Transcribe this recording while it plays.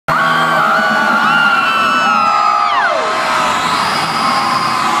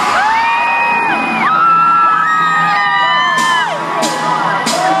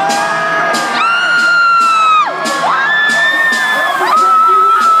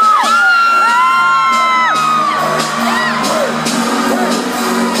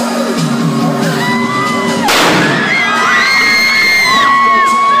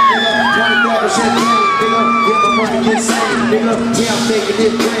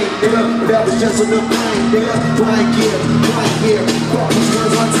fake, nigga. That was just a little pain, nigga. Right here, fuck these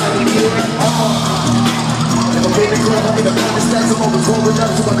words one time a year. Never been in the club, I'm in the finest stats, I'm always rolling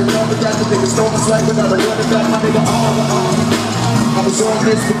up, so I can love it, that the niggas don't like, but now they're running back, my nigga, I was on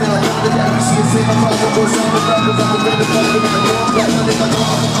this, but now I'm on the down, you see it, my father was on the back, cause I'm the better fucker, and I'm going back, my nigga,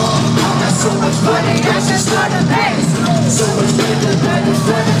 I got so much money, I should start a base, so much money, that in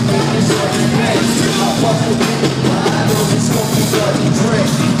front of me, is on the base, I fuck with me, I know this funky bloody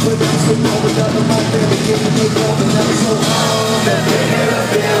drink, but that's what going up in my family, giving me more than I'm so hard, that they hit a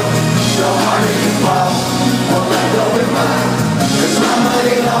bill, the harder you fall, more I go with mine, cause my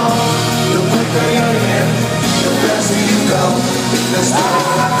money long, the quicker you're in, the faster you go, that's not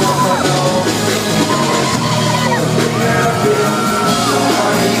where I come from, no. The quicker I feel, the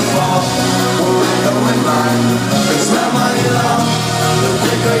harder you fall, more I go with mine, cause my money long, the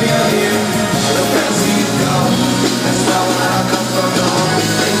quicker you're in, the faster you go, that's not where I come from, no.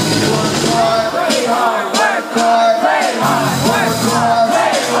 Work hard, play hard, work hard, play hard, work hard,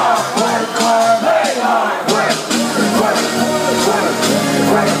 play hard, work hard, play hard, work, work, work, work,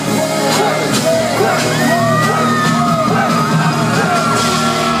 work, work,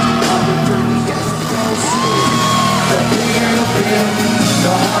 the bigger the bill,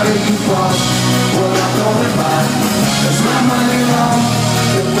 the harder you fall, well I'm going by, cause my money long,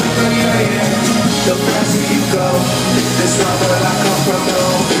 the quicker you're in, the faster you go, that's not where I come from, no.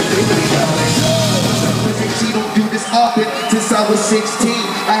 She don't do this often, since I was 16,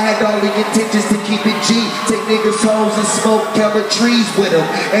 I had all the intentions to keep it G, take niggas hoes and smoke cover trees with them.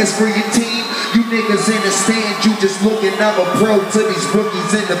 As for your team, you niggas in the stand, you just looking, I'm a pro to these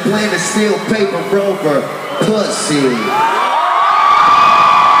rookies in the plan to steal paper over pussy.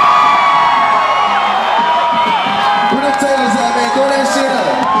 Where them Taylors at, man? Throw that shit up.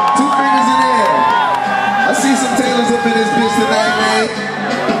 2 fingers in the air. I see some Taylors up in this bitch tonight, man.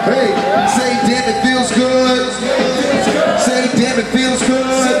 Hey, say damn it feels good. Say damn it feels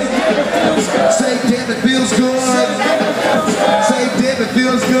good. Say damn it feels good. Say damn it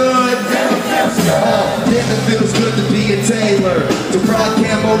feels good. Damn it feels good to be a Taylor. To rock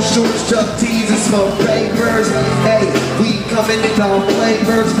camo shorts, Chuck T's and smoke papers. Hey, we coming in all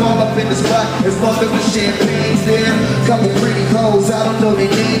flavors. Fall up in the spot as long as the champagne's there. Couple pretty hoes, I don't know their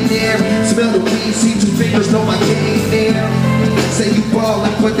name there. Smell the weed, see 2 fingers, know my game there. Say you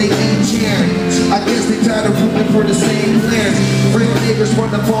ballin', but they ain't cheering. I guess they tired of rooting for the same players. Real niggas run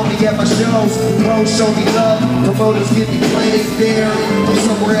up on me at my shows. Pros show me love, promoters get me played there. I'm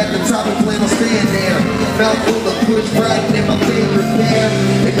somewhere at the top and plan on staying there. Mouth full of push, riding in my favorite pair.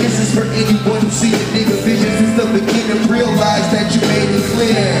 And this is for anyone who see the nigga vision since the beginning. Realize that you made it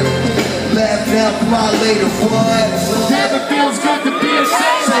clear. Laugh now, fly later, what? Damn, it feels good to be a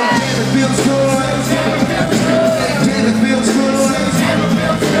saint. Say damn, it feels good. Damn, it feels good.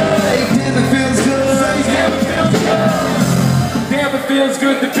 Damn, it feels good. Damn, it feels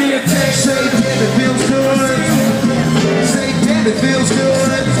good to be a tank. Say damn, it feels good. Say damn, it feels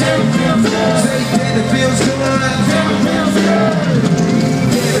good. Say damn, it feels good.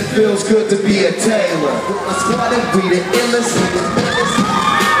 Damn, it feels good to be a Taylor. My squad and we the illest.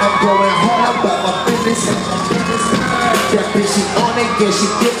 I'm going hard about my business. That bitch she on it, yeah she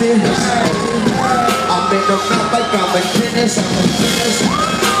giving. I'm in the mouth like I'm a dentist.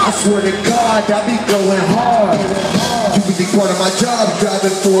 I swear to God, I be going hard. You really part of my job,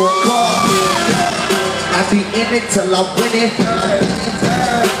 driving for a car. I be in it till I win it.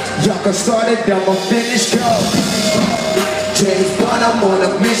 Y'all can start it, I'ma finish, go. James Bond, I'm on a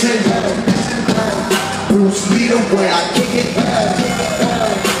mission. Bruce Lee, the way I kick it.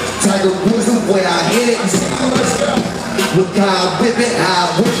 Tiger Woods, the way I hit it. Look how I whip it, how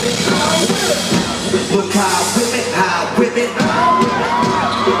I whip it. Look how I whip it, how I whip it.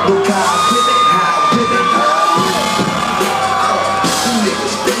 Look how I whip it, how I whip it. You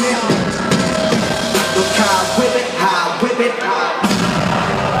niggas spin it. Look how I whip it, how I whip it.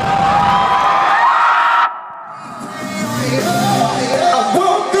 I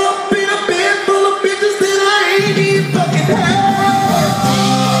woke up in a bed full of bitches that I ain't even fucking had.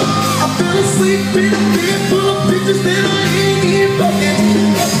 I fell asleep in a bed full of bitches that I ain't even fucking.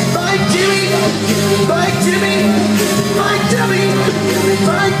 Like Jimmy, like Jimmy, like Jimmy,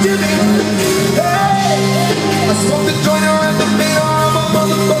 like Jimmy. Hey, I smoked the joint around the mirror. I'm a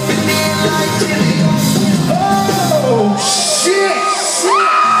motherfucking man like Jimmy. Oh shit!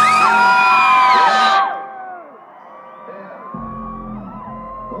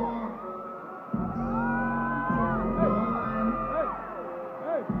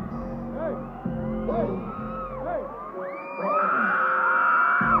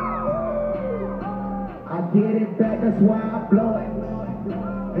 I get it back, that's why I blow it.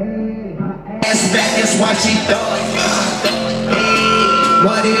 why she throw it.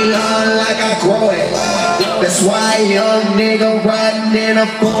 Money long like I grow it. That's why young nigga riding in a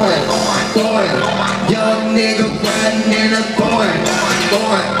foreign. Young nigga riding in a foreign.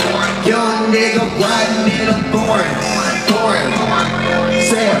 Young nigga riding in a foreign.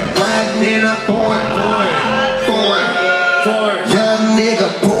 Say it, riding in a foreign. Young nigga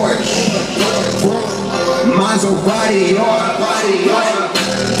Porsche. Maserati,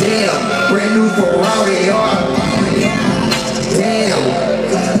 damn, brand new Ferrari, damn.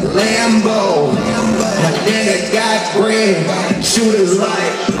 Lambo, my nigga got bread, shooters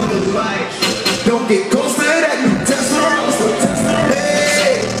light. Don't get close to that new Tesla.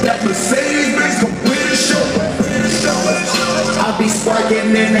 Hey, that Mercedes makes come with a show. I'll be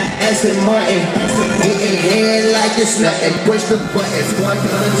sparking in the Aston Martin, getting head like it's nothing. Push the buttons, one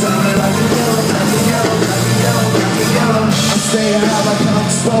I stay high like I'm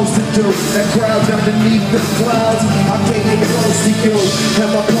supposed to do. That crowd underneath the clouds, I'm getting close to you.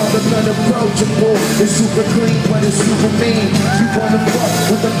 And my partner's unapproachable. It's super clean, but it's super mean. You wanna fuck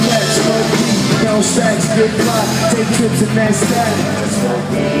with the flesh, no key. No stacks, good fly, take trips in that stack.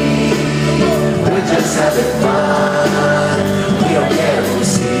 We're just having fun. We don't care who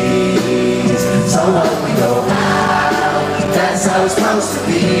sees. So when we go out, that's how it's supposed to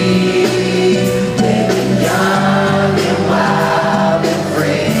be. Living young and wild and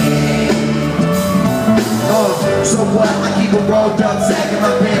free. So what? I keep it rolled up, sagging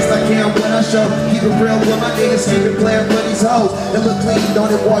my pants like Cam when I show. Keep it real with my niggas, keep it playing for these hoes. That look clean,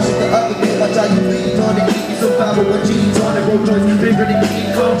 don't it wash it the other day. Watch how you lean on it, keep you some power with jeans on it. Roll joints bigger than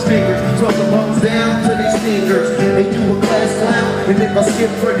King Kong's fingers. Smoke them hoes down to their sneakers. And you a class clown, and if I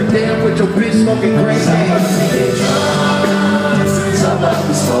skip further down with your bitch smoking gray hair. So what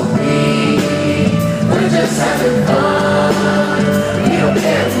we supposed to be? We're just having fun. We don't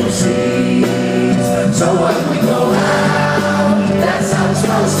care who sees. So when we go out, that's how it's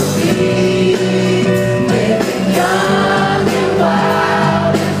supposed to be. Living young and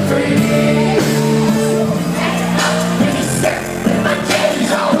wild and free.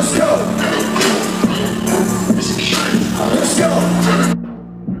 Let's go. Let's go.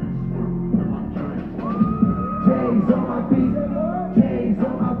 J's on my beat. J's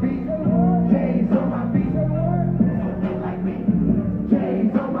on my beat. J's on my beat. Like me.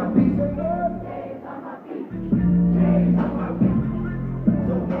 J's on my beat. J's on my beat. J's on my beat.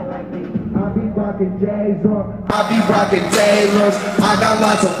 So get like me. I be rocking J's on. I be rocking Taylors. I got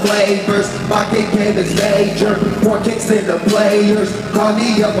lots of flavors. My kick game is major. More kicks than the players. Call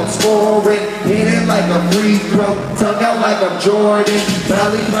me up, I'm scoring. Hit it like a free throw. Tongue out like I'm Jordan.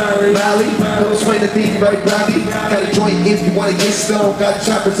 Valley. Don't swing the thing right by me. Got a joint if you wanna get stoned. Got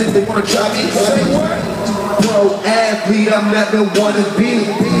choppers if they wanna try me. Pro athlete, I'm never wanna be.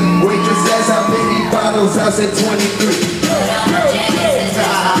 Waitress says how many bottles, I said 23.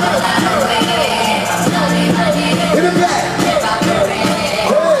 In the back.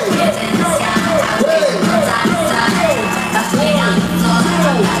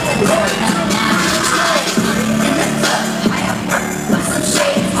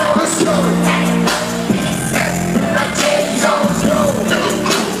 Let's go.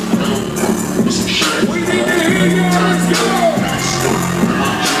 We need to hear you. Let's go.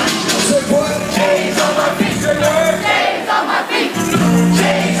 Say what? J's on my feet. Say what? J's on my feet.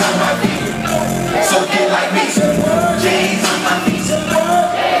 J's on my feet. So get like me. Say what? J's on my feet. Say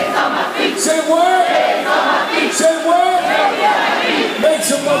what? J's on my feet. Say what? J's on my feet. Say what? Make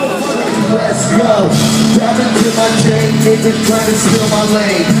some motherfuckers. Let's go. Driving to my chain, niggas trying to steal my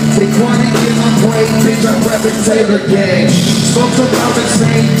lane. They wanna get my brain, bitch, I'm rapping Taylor gang. Smoke around the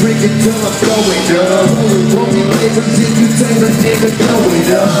same, drink it till I'm going up. Won't be niggas if you Taylor, nigga,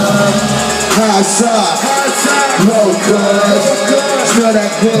 going up. High side, low cuz. Smell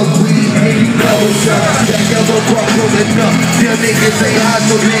that good weed, and you know it's up. That yellow bar pulling up. Them niggas ain't hot,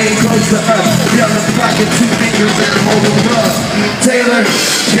 so they ain't close to us. Y'all are blocking 2 fingers and hold them up. Taylor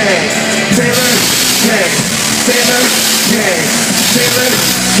gang, Taylor gang, Taylor gang, Taylor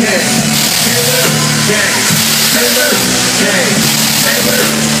gang, Taylor gang, Taylor gang, Taylor gang, Taylor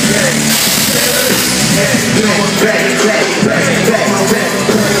gang.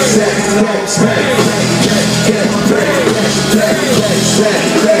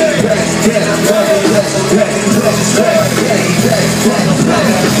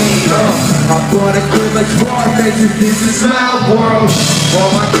 I'm gonna quit like far faces, this is my world.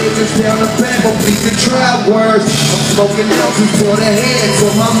 All my niggas down the back, I'm leaving trap words. I'm smoking ounces for the head,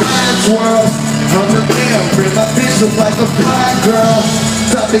 so my mind's world. I'm the man, bring my bitch up like a fly girl.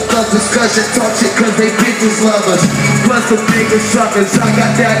 Top topics of discussion, talk shit cause they bitches lovers. Plus the biggest suckers, I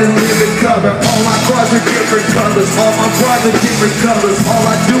got that in living color. All my cars are different colors, all my bras are different colors. All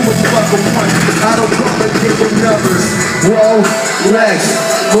I do is fuck a punch, I don't call it different numbers. Rolex,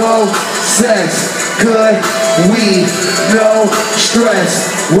 roll, sex, good weed, no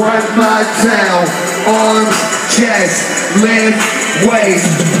stress. Run my town, arms, chest, live,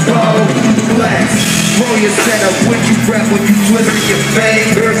 waist, bow, flex. Roll your setup, what you rap when you twisting your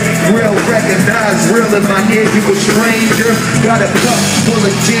fingers. Real recognize, real in my ear, you a stranger. Got a cup full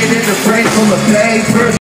of gin and a brain full of papers.